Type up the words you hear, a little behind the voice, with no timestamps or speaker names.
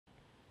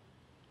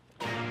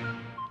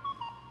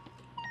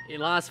In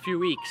the last few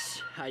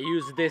weeks, I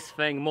used this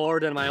thing more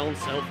than my own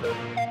cell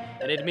phone.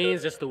 And it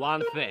means just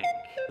one thing.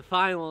 The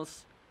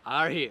finals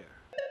are here.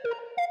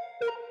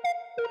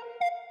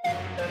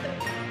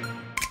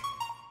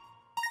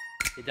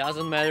 It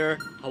doesn't matter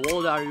how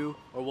old are you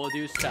or what do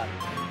you study.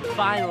 The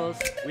finals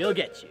will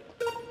get you.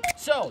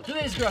 So,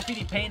 today's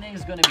graffiti painting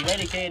is going to be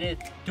dedicated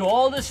to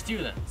all the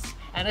students.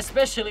 And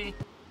especially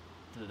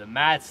to the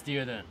math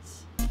students.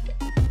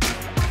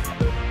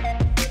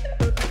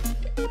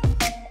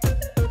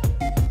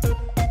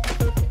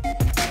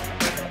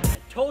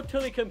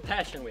 Totally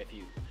compassion with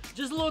you.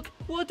 Just look,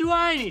 what do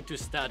I need to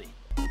study?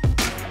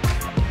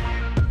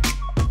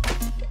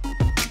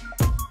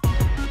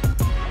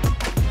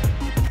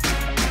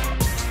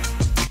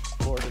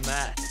 For the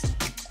math.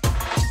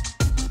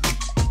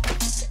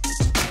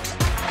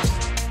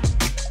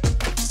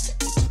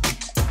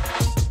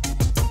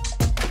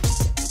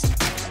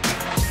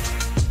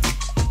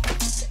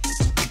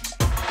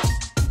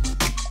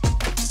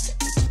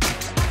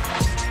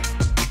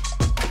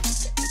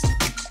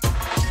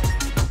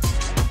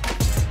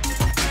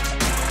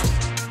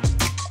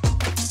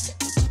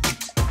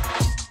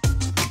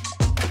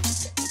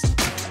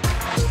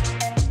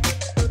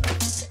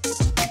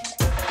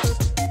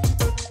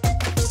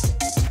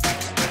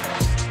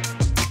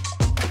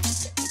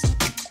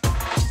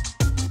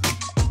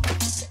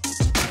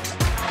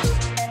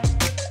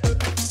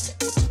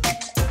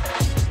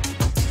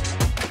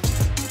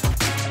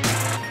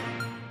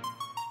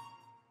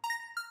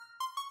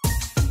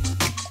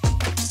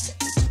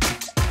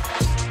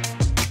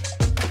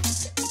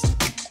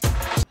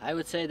 I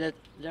would say that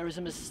there is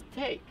a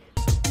mistake.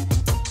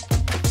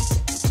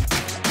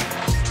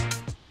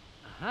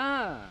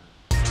 Aha!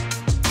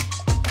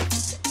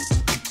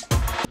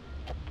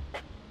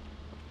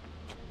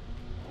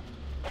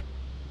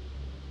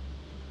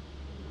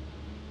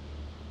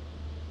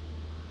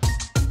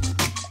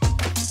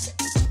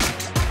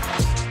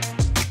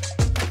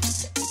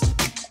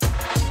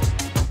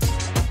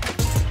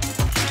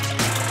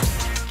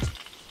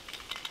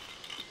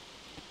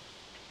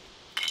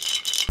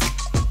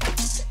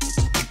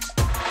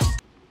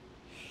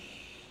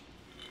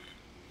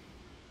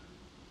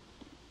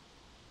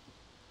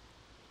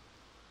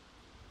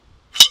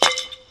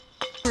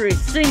 Every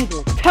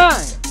single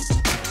time.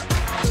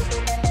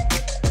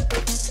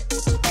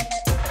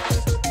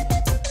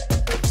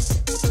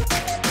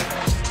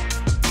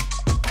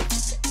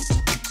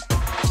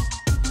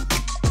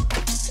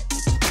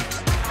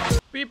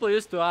 People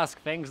used to ask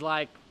things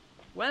like,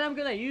 when I'm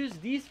gonna use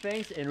these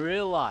things in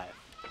real life?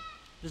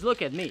 Just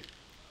look at me.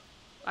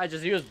 I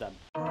just used them.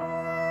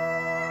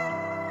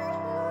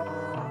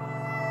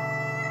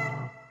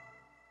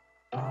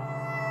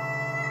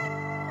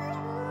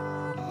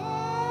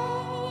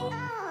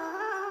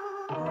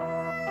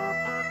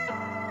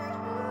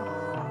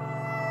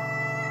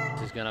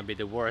 This is gonna be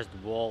the worst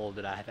wall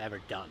that I have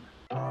ever done.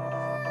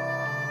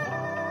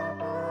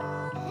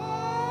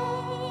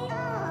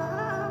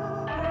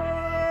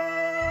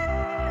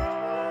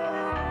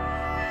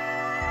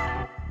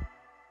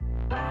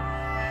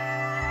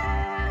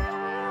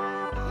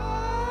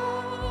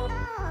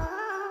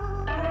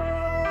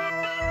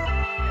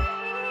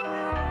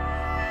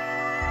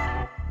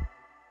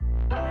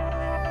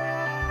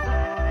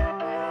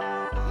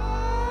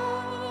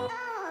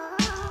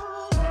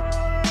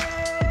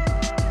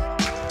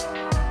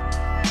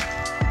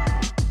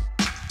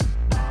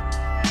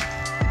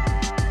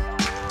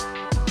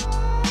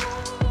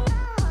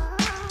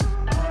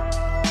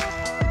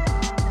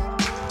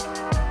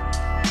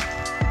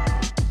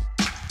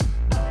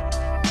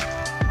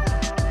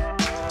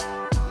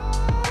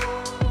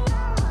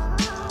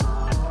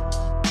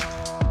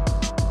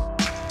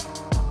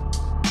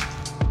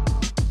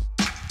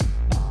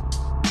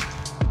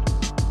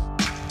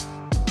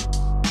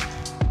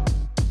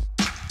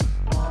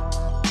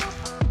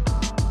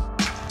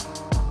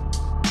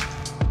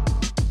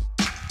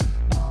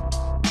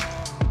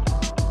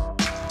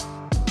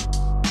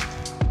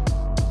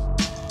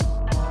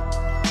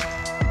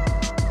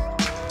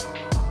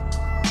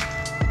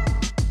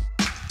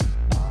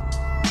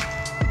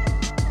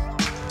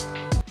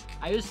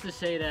 I used to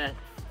say that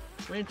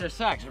winter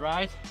sucks,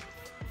 right?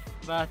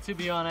 But to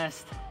be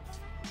honest,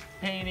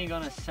 painting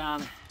on the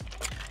sun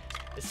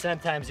is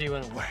sometimes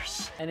even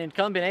worse. And in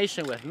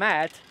combination with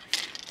matte,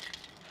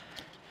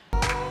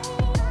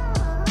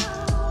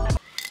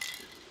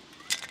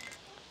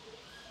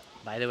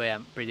 by the way,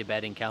 I'm pretty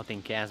bad in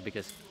counting cans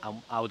because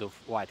I'm out of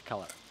white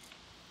color.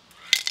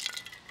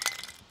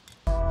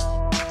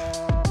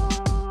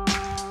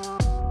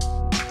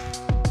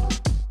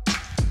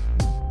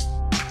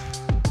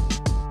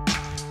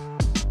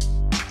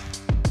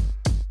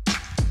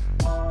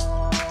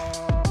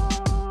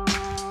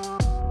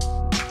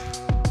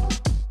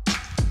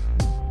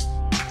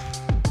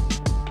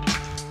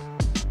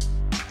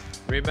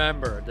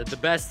 Remember that the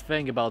best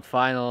thing about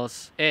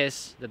finals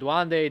is that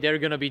one day they're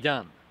gonna be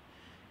done.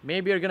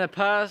 Maybe you're gonna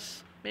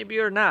pass, maybe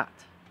you're not,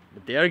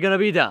 but they're gonna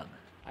be done.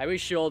 I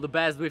wish you all the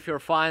best with your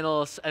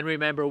finals, and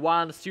remember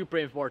one super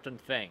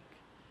important thing.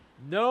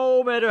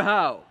 No matter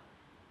how,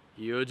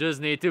 You just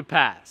need to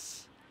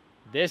pass.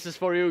 This is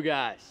for you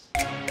guys.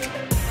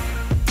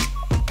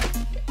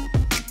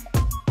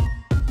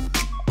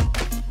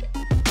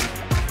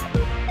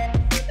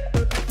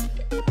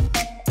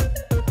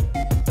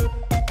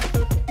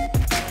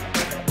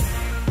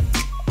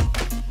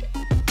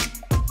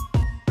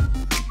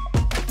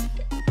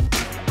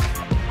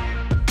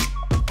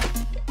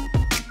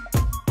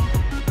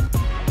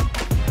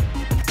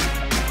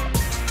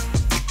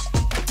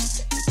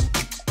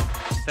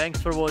 Thanks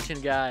for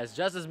watching, guys.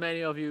 Just as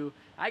many of you,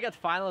 I got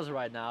finals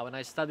right now and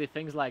I study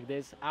things like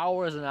this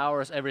hours and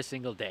hours every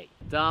single day.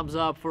 Thumbs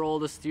up for all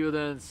the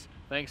students.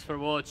 Thanks for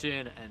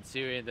watching and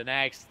see you in the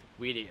next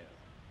video.